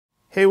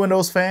Hey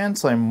Windows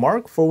fans, I'm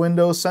Mark for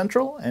Windows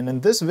Central, and in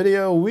this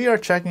video we are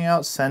checking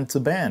out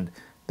Send2Band.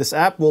 This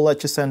app will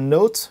let you send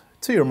notes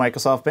to your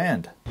Microsoft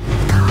Band.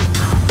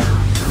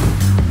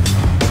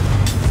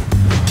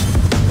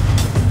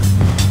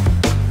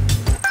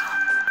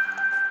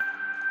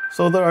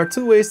 So there are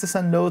two ways to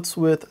send notes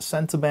with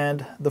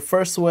Send2Band. The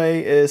first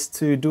way is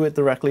to do it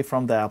directly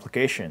from the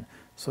application.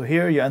 So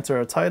here you enter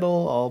a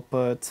title, I'll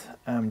put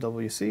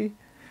MWC.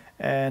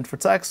 And for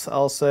text,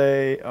 I'll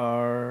say,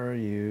 are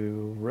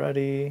you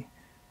ready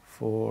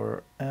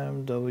for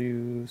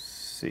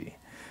MWC?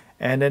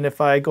 And then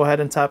if I go ahead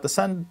and tap the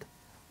send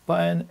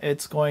button,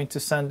 it's going to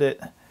send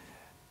it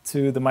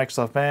to the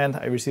Microsoft Band.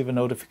 I receive a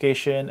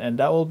notification and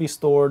that will be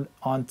stored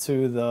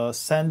onto the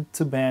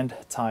Send2Band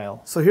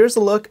tile. So here's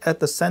a look at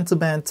the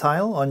Send2Band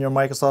tile on your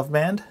Microsoft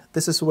Band.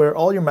 This is where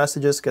all your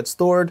messages get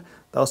stored.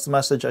 That was the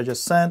message I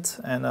just sent,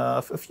 and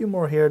a few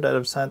more here that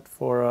I've sent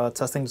for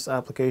testing this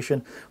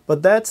application.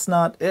 But that's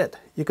not it.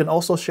 You can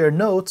also share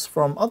notes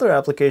from other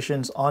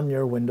applications on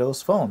your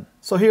Windows phone.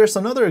 So here's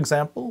another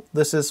example.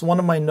 This is one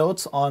of my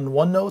notes on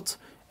OneNote.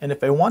 And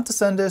if I want to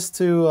send this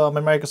to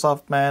my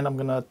Microsoft Band, I'm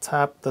going to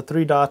tap the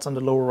three dots on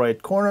the lower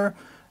right corner,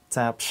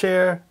 tap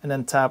Share, and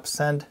then tap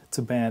Send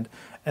to Band.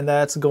 And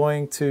that's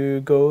going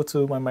to go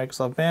to my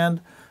Microsoft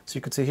Band. So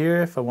you can see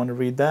here, if I want to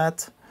read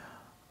that,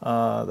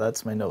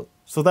 that's my note.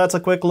 So that's a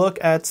quick look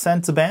at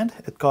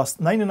Send2Band. It costs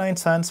 99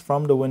 cents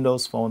from the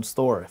Windows Phone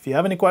store. If you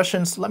have any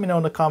questions, let me know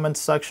in the comments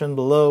section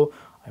below.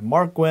 I'm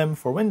Mark Gwim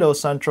for Windows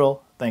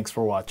Central. Thanks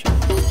for watching.